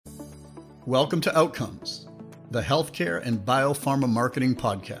Welcome to Outcomes, the healthcare and biopharma marketing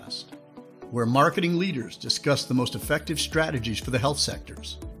podcast, where marketing leaders discuss the most effective strategies for the health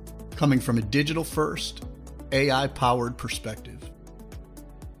sectors, coming from a digital-first, AI-powered perspective.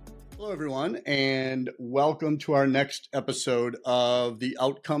 Hello, everyone, and welcome to our next episode of the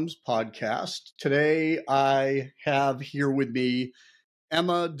Outcomes podcast. Today, I have here with me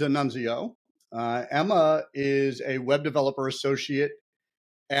Emma D'Annunzio. Emma is a web developer associate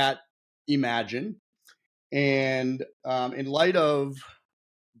at Imagine. And in light of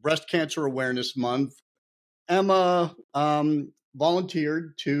Breast Cancer Awareness Month, Emma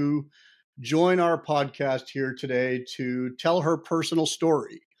volunteered to join our podcast here today to tell her personal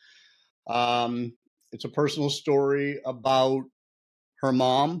story. It's a personal story about her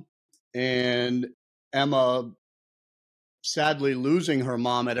mom and Emma sadly losing her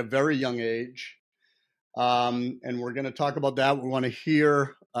mom at a very young age. And we're going to talk about that. We want to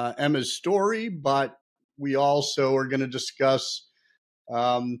hear Emma's story, but we also are going to discuss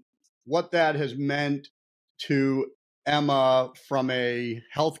what that has meant to Emma from a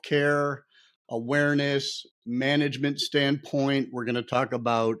healthcare awareness management standpoint. We're going to talk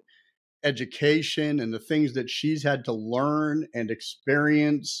about education and the things that she's had to learn and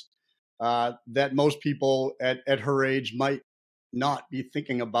experience that most people at her age might not be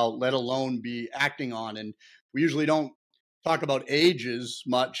thinking about, let alone be acting on. And we usually don't talk about ages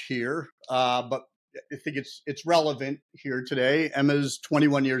much here, but I think it's relevant here today. Emma's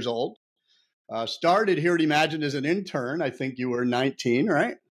 21 years old. Started here at Imagine as an intern. I think you were 19,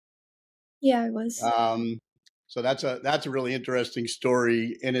 right? Yeah, I was. So that's a really interesting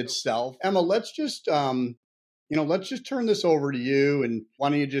story in itself. Emma, let's just turn this over to you, and why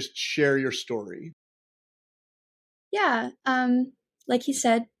don't you just share your story? Yeah. Like he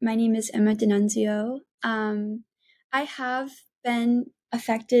said, my name is Emma D'Annunzio. I have been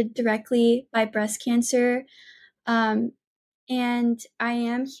affected directly by breast cancer. And I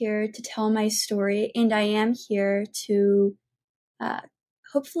am here to tell my story, and I am here to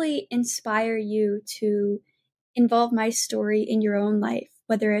hopefully inspire you to involve my story in your own life,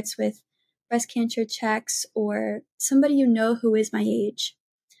 whether it's with breast cancer checks or somebody you know who is my age.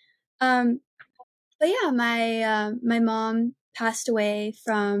 But yeah, my mom passed away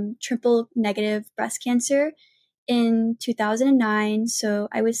from triple negative breast cancer in 2009. So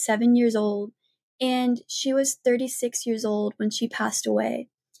I was 7 years old, and she was 36 years old when she passed away.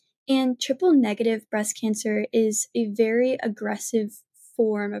 And triple negative breast cancer is a very aggressive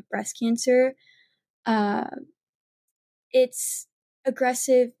form of breast cancer. It's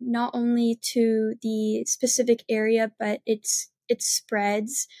aggressive not only to the specific area, but it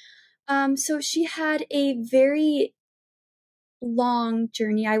spreads. So she had a very long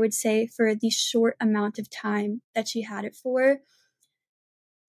journey, I would say, for the short amount of time that she had it for.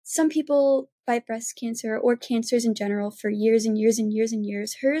 Some people fight breast cancer or cancers in general for years and years and years and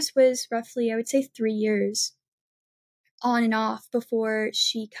years. Hers was roughly, I would say, 3 years on and off before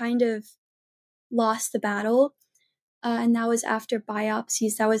she kind of lost the battle. And that was after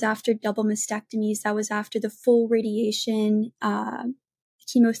biopsies, that was after double mastectomies, that was after the full radiation,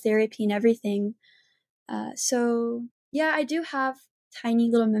 chemotherapy and everything. So yeah, I do have tiny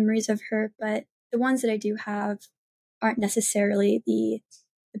little memories of her, but the ones that I do have aren't necessarily the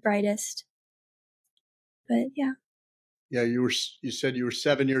brightest. But yeah. Yeah, you said you were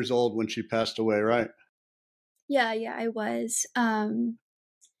 7 years old when she passed away, right? Yeah, I was.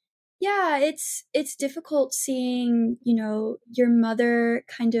 Yeah, it's difficult seeing, your mother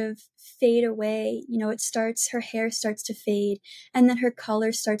kind of fade away. Her hair starts to fade, and then her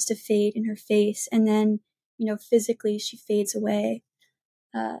color starts to fade in her face, and then, physically she fades away.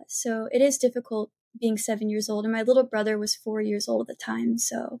 So it is difficult being 7 years old, and my little brother was 4 years old at the time.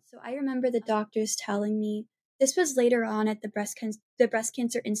 So I remember the doctors telling me, this was later on at the Breast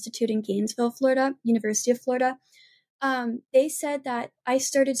Cancer Institute in Gainesville, Florida, University of Florida. They said that I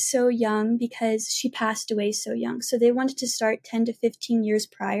started so young because she passed away so young. So they wanted to start 10 to 15 years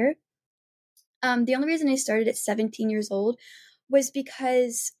prior. The only reason I started at 17 years old was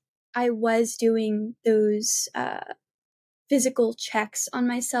because I was doing those physical checks on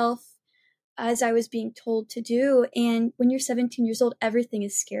myself as I was being told to do. And when you're 17 years old, everything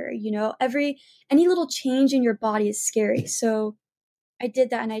is scary. Any little change in your body is scary. So I did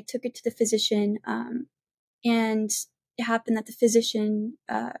that, and I took it to the physician. And it happened that the physician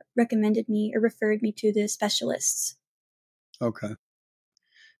recommended me or referred me to the specialists. Okay.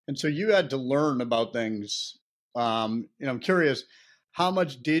 And so you had to learn about things. I'm curious, how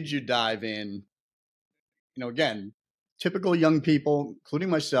much did you dive in? Again, typical young people, including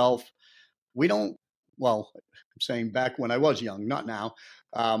myself, I'm saying back when I was young, not now.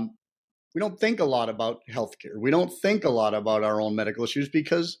 we don't think a lot about healthcare. We don't think a lot about our own medical issues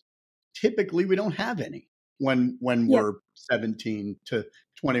because typically we don't have any when Yep. we're 17 to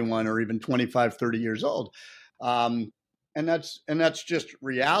 21 or even 25, 30 years old. Um, and that's just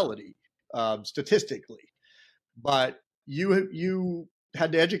reality, statistically. But you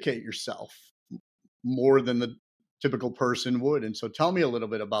had to educate yourself more than the typical person would. And so tell me a little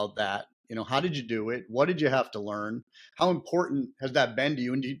bit about that. How did you do it? What did you have to learn? How important has that been to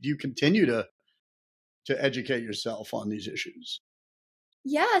you? And do you continue to educate yourself on these issues?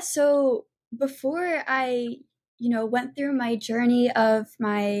 Yeah, so before I, went through my journey of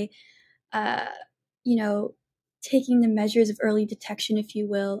my, uh, you know, taking the measures of early detection, if you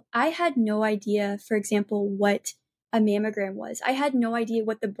will, I had no idea, for example, what a mammogram was. I had no idea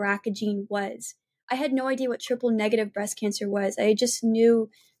what the BRCA gene was. I had no idea what triple negative breast cancer was. I just knew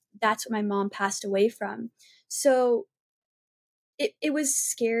that's what my mom passed away from. So it was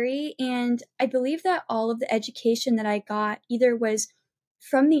scary. And I believe that all of the education that I got either was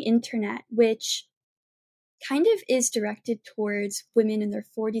from the internet, which kind of is directed towards women in their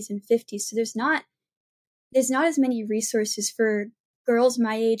 40s and 50s. So there's not as many resources for girls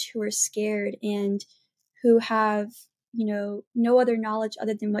my age who are scared and who have, no other knowledge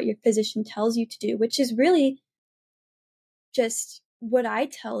other than what your physician tells you to do, which is really just what I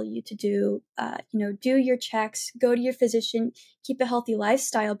tell you to do. Do your checks, go to your physician, keep a healthy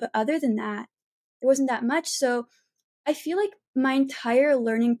lifestyle. But other than that, there wasn't that much. So I feel like my entire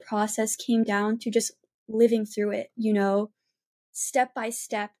learning process came down to just living through it, step by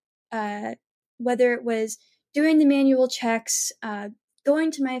step, whether it was doing the manual checks,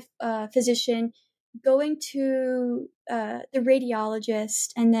 going to my physician, going to the radiologist,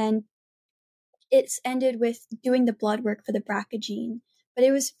 and then it's ended with doing the blood work for the BRCA gene. But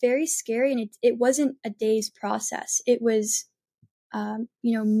it was very scary, and it wasn't a day's process. It was,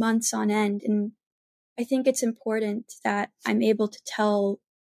 months on end. And I think it's important that I'm able to tell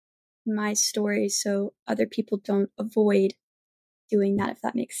my story so other people don't avoid doing that, if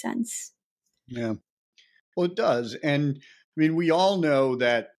that makes sense. Yeah. Well, it does. And I mean, we all know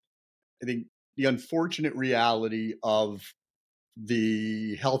that I think the unfortunate reality of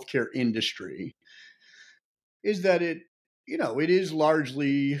the healthcare industry is that it is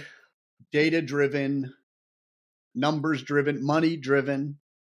largely data driven, numbers driven, money driven.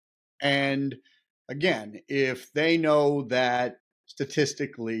 And again, if they know that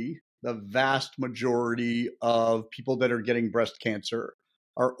statistically, the vast majority of people that are getting breast cancer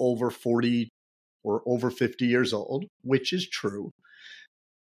are over 40 or over 50 years old, which is true,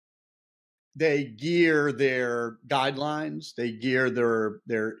 they gear their guidelines, they gear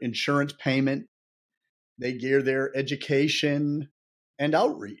their insurance payment, they gear their education and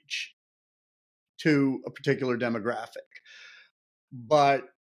outreach to a particular demographic. But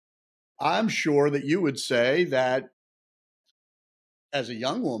I'm sure that you would say that as a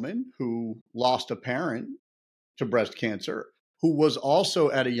young woman who lost a parent to breast cancer, who was also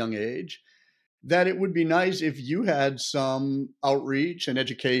at a young age, that it would be nice if you had some outreach and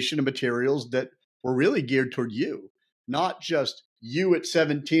education and materials that were really geared toward you, not just you at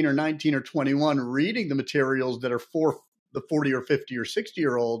 17 or 19 or 21 reading the materials that are for the 40 or 50 or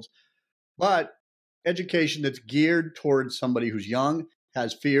 60-year-olds, but education that's geared towards somebody who's young,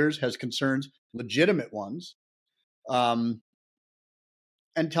 has fears, has concerns, legitimate ones, um,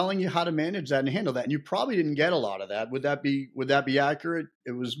 and telling you how to manage that and handle that. And you probably didn't get a lot of that. Would that be accurate?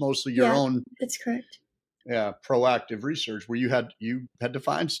 It was mostly your Yeah, own that's correct. proactive research where you had to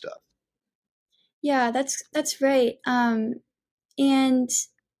find stuff. Yeah, that's right. And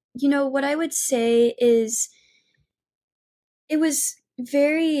what I would say is it was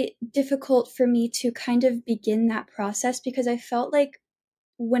very difficult for me to kind of begin that process because I felt like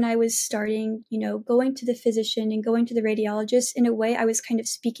when I was starting, going to the physician and going to the radiologist, in a way, I was kind of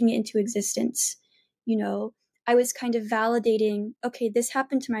speaking it into existence. You know, I was kind of validating, okay, this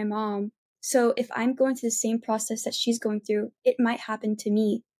happened to my mom. So if I'm going through the same process that she's going through, it might happen to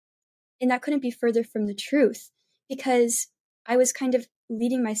me. And that couldn't be further from the truth because I was kind of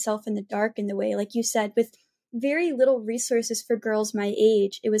leading myself in the dark in the way, like you said, with very little resources for girls my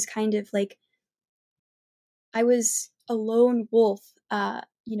age. It was kind of like I was a lone wolf,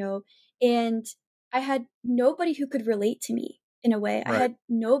 and I had nobody who could relate to me in a way. I Right. had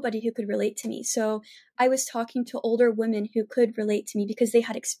nobody who could relate to me. So I was talking to older women who could relate to me because they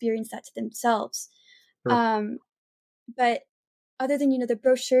had experienced that to themselves. Sure. Um, but other than, the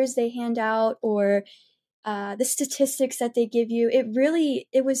brochures they hand out or the statistics that they give you,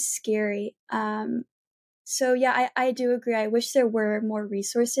 it was scary. So yeah, I do agree. I wish there were more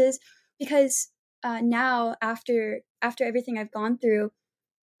resources because now after everything I've gone through,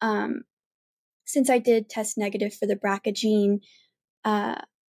 since I did test negative for the BRCA gene, uh,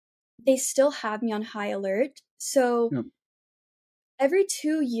 they still have me on high alert. So Yep. every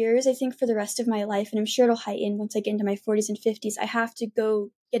 2 years, I think for the rest of my life, and I'm sure it'll heighten once I get into my 40s and 50s, I have to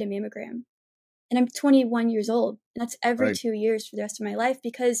go get a mammogram. And I'm 21 years old. And that's every Right. 2 years for the rest of my life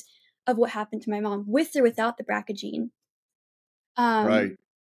because of what happened to my mom, with or without the BRCA gene. Right.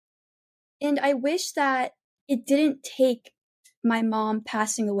 And I wish that it didn't take my mom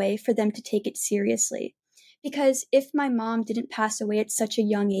passing away for them to take it seriously. Because if my mom didn't pass away at such a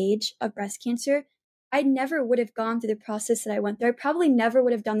young age of breast cancer, I never would have gone through the process that I went through. I probably never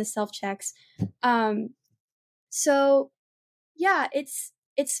would have done the self checks. Um, so yeah, it's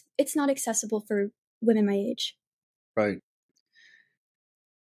not accessible for women my age. Right.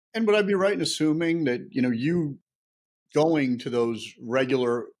 And would I be right in assuming that, you going to those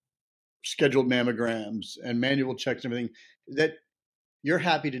regular scheduled mammograms and manual checks and everything, that you're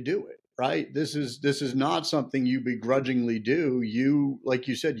happy to do it, right? This is not something you begrudgingly do. You, like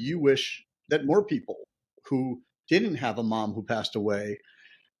you said, you wish that more people who didn't have a mom who passed away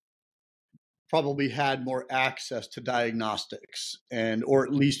probably had more access to diagnostics or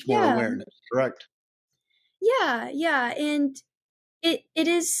at least more Yeah, awareness, correct? yeah, and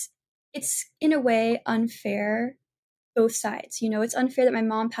it's in a way unfair, both sides. It's unfair that my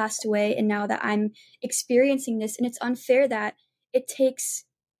mom passed away and now that I'm experiencing this, and it's unfair that it takes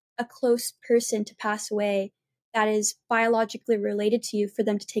a close person to pass away that is biologically related to you for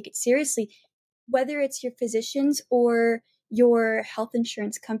them to take it seriously, whether it's your physicians or your health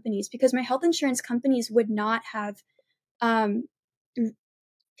insurance companies, because my health insurance companies would not have um,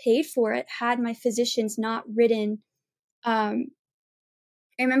 paid for it had my physicians not written. I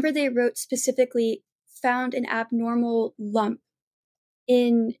remember they wrote specifically, found an abnormal lump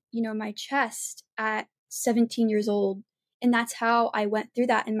in, my chest at 17 years old. And that's how I went through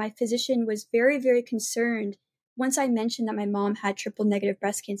that. And my physician was very, very concerned once I mentioned that my mom had triple negative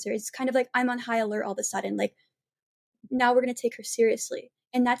breast cancer. It's kind of like I'm on high alert all of a sudden. Like, now we're going to take her seriously.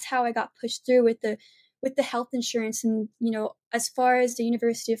 And that's how I got pushed through with the health insurance. And, as far as the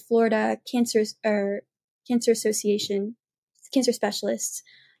University of Florida Cancer Association, cancer specialists.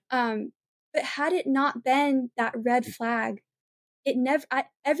 But had it not been that red flag,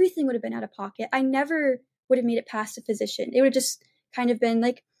 everything would have been out of pocket. I never would have made it past a physician. It would have just kind of been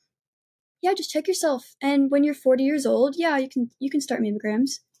like, yeah, just check yourself. And when you're 40 years old, yeah, you can start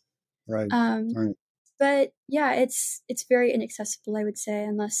mammograms. Right. Um, Right. but yeah, it's very inaccessible, I would say,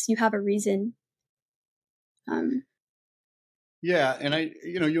 unless you have a reason. Um, Yeah. And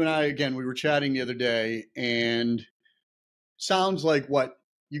you and I, again, we were chatting the other day, and sounds like what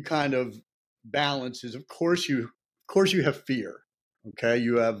you kind of balance is, of course you have fear. Okay.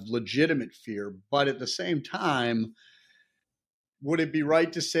 You have legitimate fear, but at the same time, would it be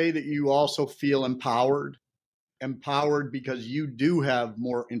right to say that you also feel empowered because you do have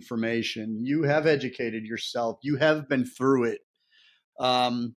more information, you have educated yourself, you have been through it,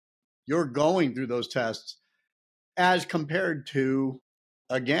 um, you're going through those tests, as compared to,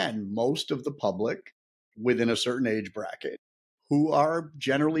 again, most of the public within a certain age bracket who are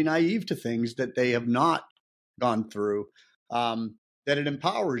generally naive to things that they have not gone through, that it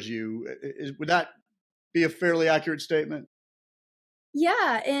empowers you. Would that be a fairly accurate statement?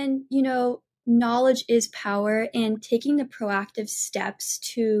 yeah, and knowledge is power, and taking the proactive steps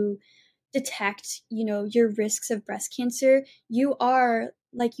to detect, your risks of breast cancer, you are,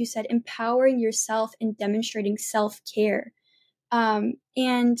 like you said, empowering yourself and demonstrating self-care.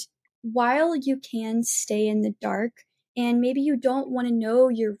 And while you can stay in the dark and maybe you don't want to know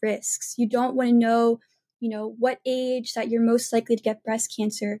your risks, you don't want to know, what age that you're most likely to get breast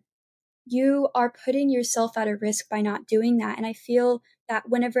cancer, you are putting yourself at a risk by not doing that. And I feel that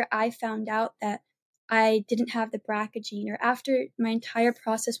whenever I found out that I didn't have the BRCA gene, or after my entire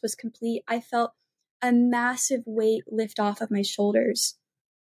process was complete, I felt a massive weight lift off of my shoulders.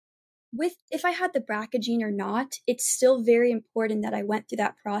 With if I had the BRCA gene or not, it's still very important that I went through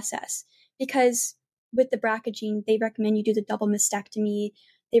that process, because with the BRCA gene, they recommend you do the double mastectomy.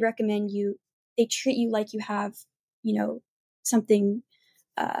 They treat you like you have, something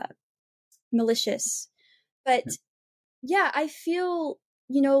uh, malicious. But yeah, I feel,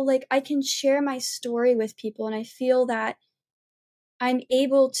 like I can share my story with people, and I feel that I'm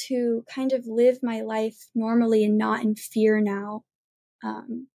able to kind of live my life normally and not in fear now.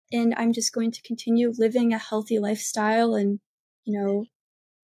 And I'm just going to continue living a healthy lifestyle and, you know,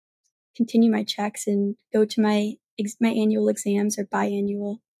 continue my checks and go to my annual exams, or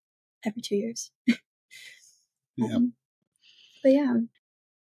biannual, every 2 years. Yeah. Um, but yeah,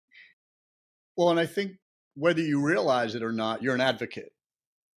 Well, and I think whether you realize it or not, you're an advocate.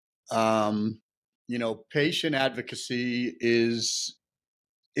 patient advocacy is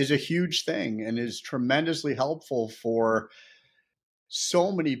a huge thing and is tremendously helpful for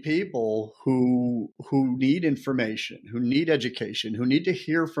so many people who need information, who need education, who need to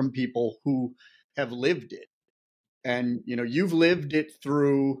hear from people who have lived it. And you've lived it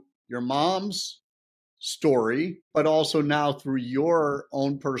through your mom's story, but also now through your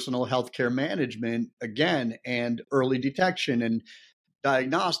own personal healthcare management again, and early detection and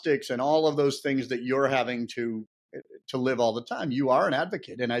diagnostics and all of those things that you're having to live all the time. You are an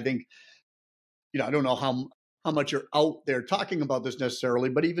advocate. And I think, I don't know how much you're out there talking about this necessarily,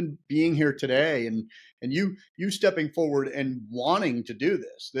 but even being here today and you stepping forward and wanting to do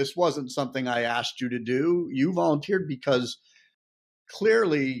this wasn't something I asked you to do. You volunteered because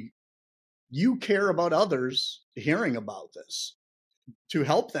clearly you care about others hearing about this, to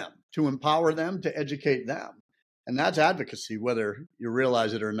help them, to empower them, to educate them. And that's advocacy, whether you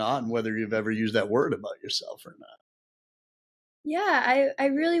realize it or not, and whether you've ever used that word about yourself or not. Yeah, I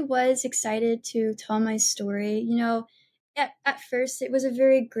really was excited to tell my story. At first it was a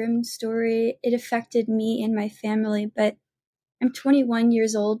very grim story. It affected me and my family, but I'm 21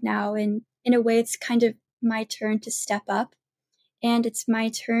 years old now, and in a way it's kind of my turn to step up. And it's my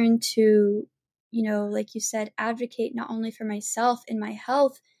turn to, like you said, advocate not only for myself and my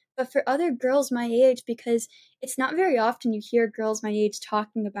health, but for other girls my age, because it's not very often you hear girls my age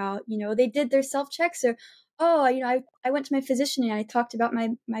talking about, they did their self checks, or, oh, I went to my physician and I talked about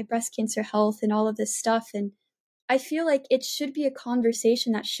my breast cancer health and all of this stuff. And I feel like it should be a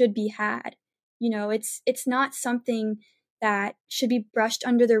conversation that should be had. It's not something that should be brushed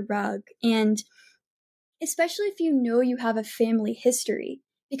under the rug. And especially if you have a family history.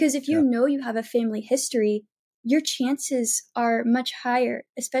 Because if Yeah. you have a family history, your chances are much higher,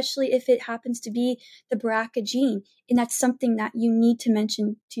 especially if it happens to be the BRCA gene. And that's something that you need to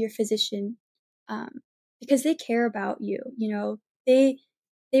mention to your physician, because they care about you. They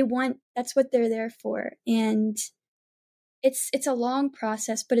want, that's what they're there for. And it's a long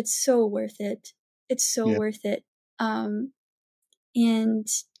process, but it's so worth it. It's so Yeah. worth it. And,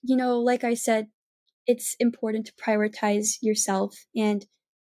 like I said, it's important to prioritize yourself. And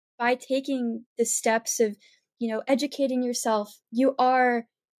by taking the steps of, educating yourself, you are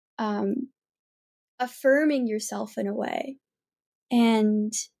affirming yourself in a way.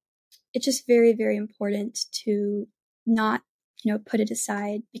 And it's just very, very important to not, put it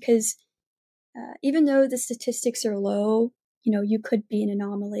aside, because even though the statistics are low, you could be an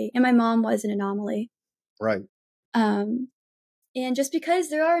anomaly. And my mom was an anomaly. Right. Um, and just because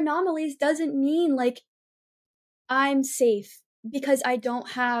there are anomalies doesn't mean like I'm safe because I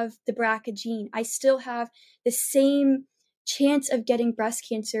don't have the BRCA gene. I still have the same chance of getting breast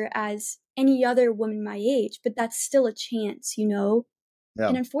cancer as any other woman my age, but that's still a chance, Yeah.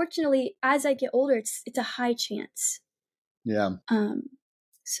 And unfortunately, as I get older, it's a high chance. Yeah.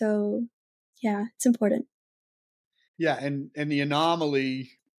 So yeah, it's important. Yeah. And the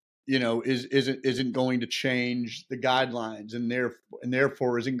anomaly, isn't going to change the guidelines, and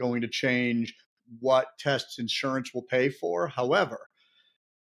therefore isn't going to change what tests insurance will pay for. However,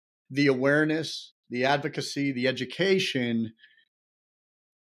 the awareness, the advocacy, the education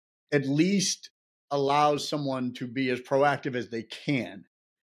at least allows someone to be as proactive as they can.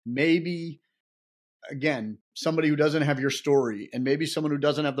 Maybe, again, somebody who doesn't have your story, and maybe someone who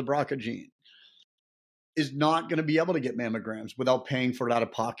doesn't have the BRCA gene, is not going to be able to get mammograms without paying for it out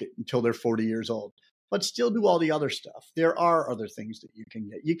of pocket until they're 40 years old, but still do all the other stuff. There are other things that you can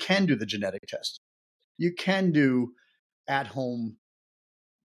get. You can do the genetic test. You can do at home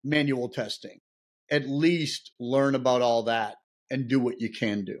manual testing. At least learn about all that and do what you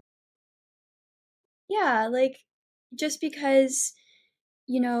can do. Yeah, like just because,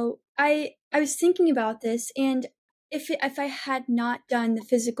 I was thinking about this, and if I had not done the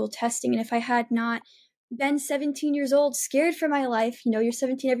physical testing, and if I had not been 17 years old, scared for my life, you're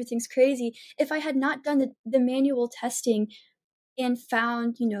 17, everything's crazy. If I had not done the manual testing and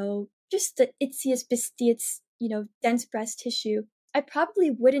found, just the itziest bistiest, dense breast tissue, I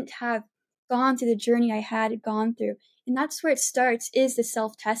probably wouldn't have gone through the journey I had gone through. And that's where it starts, is the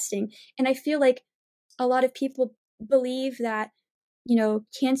self-testing. And I feel like a lot of people believe that,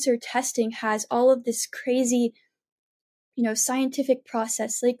 cancer testing has all of this crazy, scientific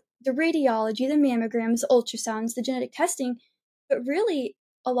process, like the radiology, the mammograms, the ultrasounds, the genetic testing. But really,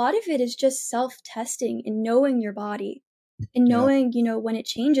 a lot of it is just self-testing and knowing your body and Yeah. knowing, when it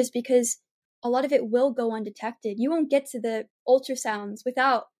changes, because a lot of it will go undetected. You won't get to the ultrasounds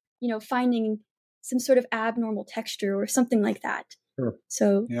without, finding some sort of abnormal texture or something like that. Sure.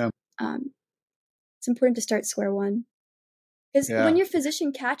 So, Yeah. um, it's important to start square one. Because when Yeah. your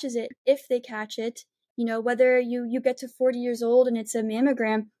physician catches it, if they catch it, whether you get to 40 years old and it's a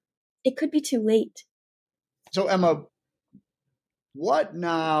mammogram, it could be too late. So Emma, what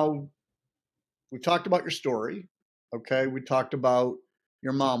now? We've talked about your story. Okay. We talked about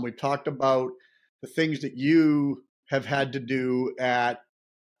your mom. We talked about the things that you have had to do at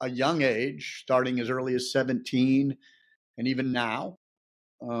a young age, starting as early as 17, and even now,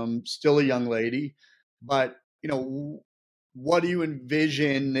 still a young lady. But, what do you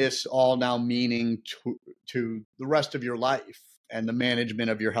envision this all now meaning to the rest of your life and the management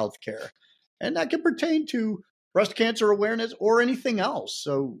of your healthcare? And that can pertain to breast cancer awareness or anything else.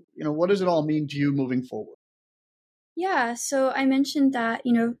 So, what does it all mean to you moving forward? Yeah, so I mentioned that,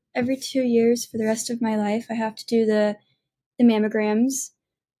 every 2 years for the rest of my life, I have to do the mammograms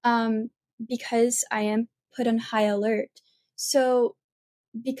um, because I am put on high alert. So,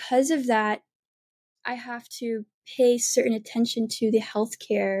 because of that, I have to pay certain attention to the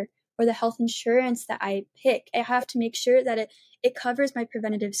healthcare or the health insurance that I pick. I have to make sure that it covers my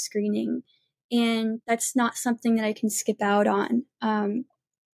preventative screening. And that's not something that I can skip out on.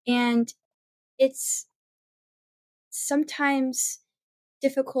 And it's sometimes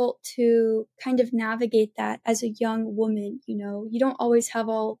difficult to kind of navigate that as a young woman. You don't always have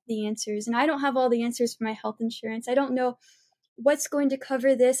all the answers, and I don't have all the answers for my health insurance. I don't know what's going to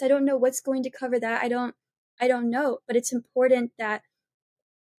cover this. I don't know what's going to cover that. I don't know, but it's important that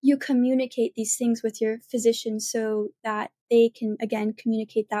you communicate these things with your physician so that they can again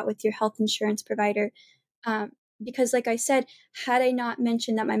communicate that with your health insurance provider. um, because like I said, had I not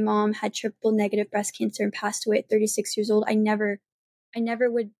mentioned that my mom had triple negative breast cancer and passed away at 36 years old, I never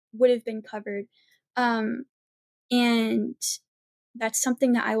would have been covered. Um, and that's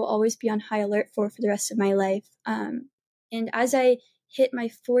something that I will always be on high alert for the rest of my life. And as I hit my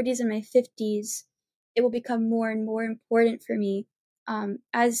 40s and my 50s, it will become more and more important for me,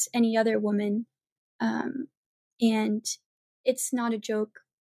 as any other woman. Um, and it's not a joke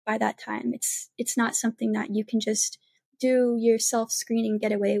by that time. It's not something that you can just do your self screening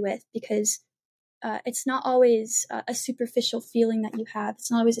get away with, because it's not always a superficial feeling that you have.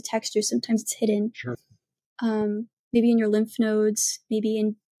 It's not always a texture. Sometimes it's hidden. Sure. Maybe in your lymph nodes,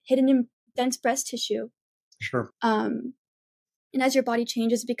 maybe hidden in dense breast tissue. Sure. And as your body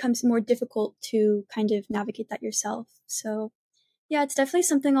changes, it becomes more difficult to kind of navigate that yourself. So yeah, it's definitely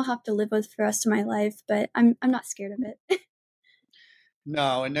something I'll have to live with for the rest of my life, but I'm not scared of it.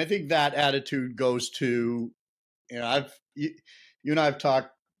 No, and I think that attitude goes to, you and I have talked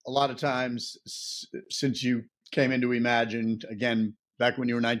a lot of times since you came into Imagine, again, back when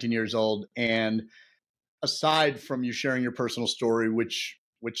you were 19 years old. And aside from you sharing your personal story, which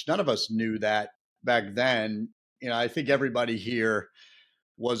none of us knew that back then, I think everybody here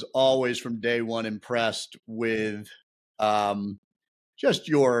was always from day one impressed with um, just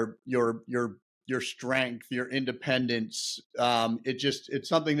your strength, your independence. It's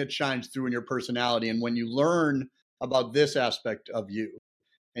something that shines through in your personality. And when you learn about this aspect of you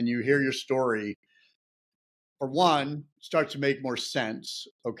and you hear your story, for one, starts to make more sense.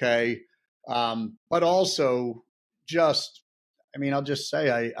 Okay. But also just, I'll just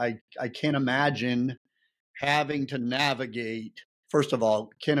say, I can't imagine having to navigate, first of all,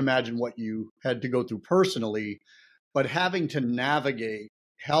 can't imagine what you had to go through personally, but having to navigate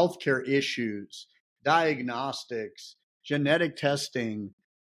healthcare issues, diagnostics, genetic testing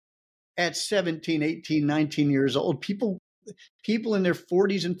at 17, 18, 19 years old. People in their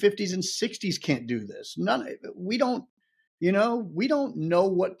 40s and 50s and 60s can't do this. We don't know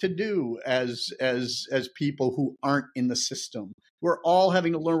what to do as people who aren't in the system. We're all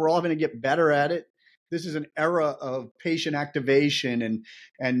having to learn, we're all having to get better at it. This is an era of patient activation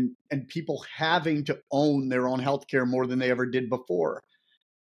and people having to own their own healthcare more than they ever did before,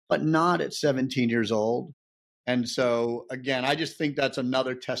 but not at 17 years old. And so again, I just think that's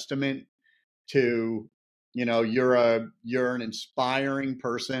another testament to, you're an inspiring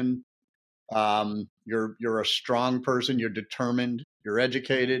person. You're a strong person. You're determined. You're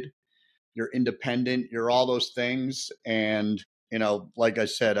educated. You're independent. You're all those things. And like I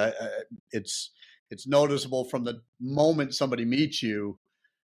said, it's it's noticeable from the moment somebody meets you.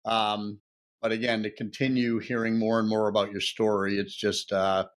 But again, to continue hearing more and more about your story, it's just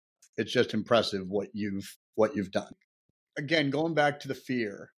impressive what you've done. Again, going back to the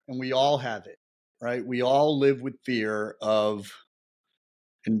fear, and we all have it, right? We all live with fear of,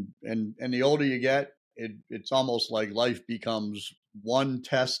 and the older you get, it's almost like life becomes one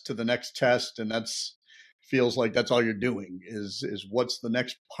test to the next test, and that's feels like that's all you're doing is what's the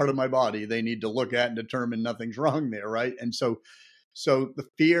next part of my body they need to look at and determine nothing's wrong there, right? And so the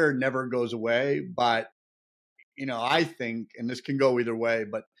fear never goes away, but I think, and this can go either way,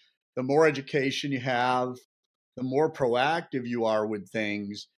 but the more education you have, the more proactive you are with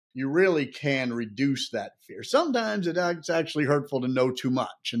things, you really can reduce that fear. Sometimes it's actually hurtful to know too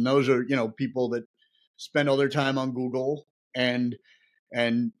much. And those are, people that spend all their time on Google and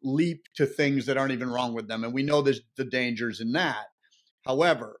leap to things that aren't even wrong with them. And we know there's the dangers in that.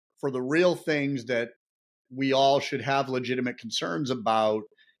 However, for the real things that we all should have legitimate concerns about,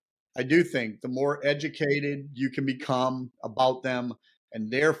 I do think the more educated you can become about them,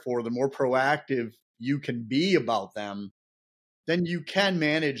 and therefore the more proactive you can be about them, then you can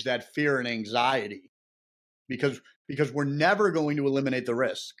manage that fear and anxiety, because we're never going to eliminate the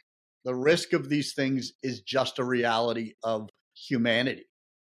risk. The risk of these things is just a reality of humanity,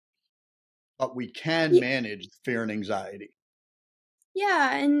 but we can manage fear and anxiety.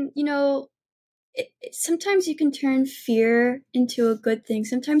 Yeah, and sometimes you can turn fear into a good thing.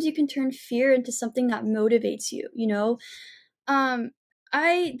 Sometimes you can turn fear into something that motivates you,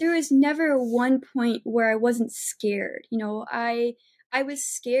 there was never one point where I wasn't scared. I was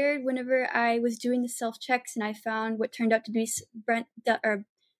scared whenever I was doing the self checks and I found what turned out to be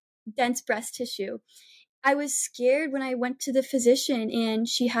dense breast tissue. I was scared when I went to the physician and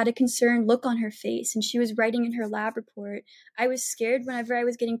she had a concerned look on her face and she was writing in her lab report. I was scared whenever I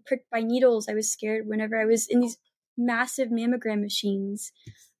was getting pricked by needles. I was scared whenever I was in these massive mammogram machines.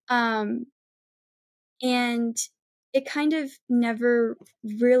 And it kind of never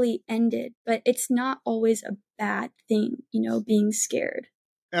really ended, but it's not always a bad thing, being scared.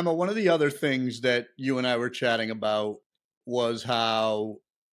 Emma, one of the other things that you and I were chatting about was how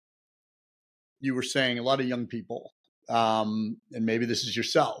you were saying a lot of young people, and maybe this is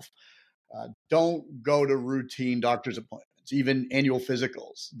yourself, don't go to routine doctor's appointments, even annual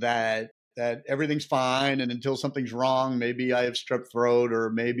physicals, that everything's fine. And until something's wrong, maybe I have strep throat,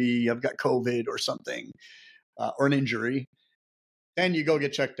 or maybe I've got COVID or something, or an injury, then you go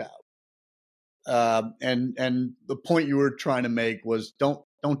get checked out. And the point you were trying to make was don't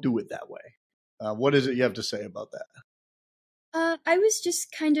do it that way. What is it you have to say about that? I was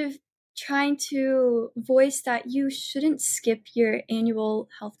just kind of trying to voice that you shouldn't skip your annual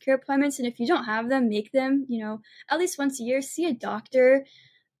healthcare appointments. And if you don't have them, make them, at least once a year, see a doctor.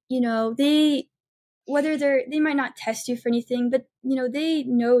 They might not test you for anything, but they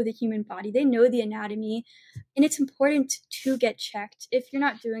know the human body, they know the anatomy, and it's important to get checked. If you're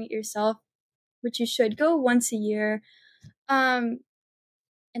not doing it yourself, which you should, go once a year. And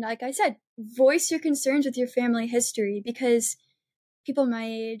like I said, voice your concerns with your family history, because people my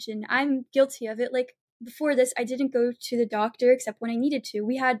age, and I'm guilty of it, like before this, I didn't go to the doctor except when I needed to.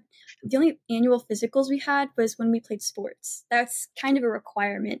 The only annual physicals we had was when we played sports. That's kind of a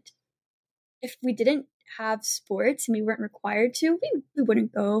requirement. If we didn't have sports and we weren't required to, we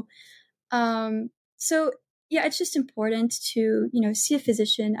wouldn't go. So yeah, it's just important to, see a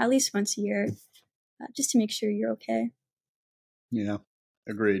physician at least once a year, just to make sure you're okay. Yeah,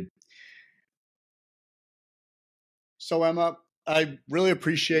 agreed. So Emma, I really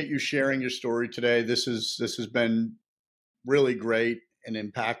appreciate you sharing your story today. This has been really great and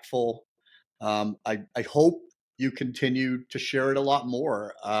impactful. I hope you continue to share it a lot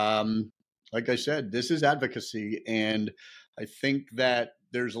more. Like I said, this is advocacy, and I think that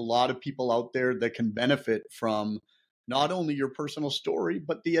there's a lot of people out there that can benefit from not only your personal story,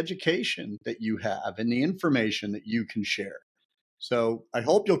 but the education that you have and the information that you can share. So I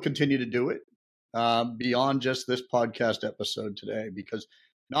hope you'll continue to do it beyond just this podcast episode today, because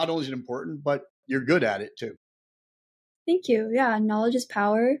not only is it important, but you're good at it too. Thank you. Yeah, knowledge is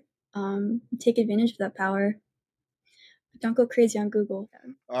power. Take advantage of that power. But don't go crazy on Google.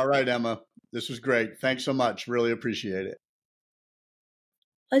 All right, Emma. This was great. Thanks so much. Really appreciate it.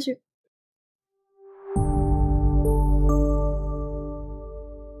 Pleasure.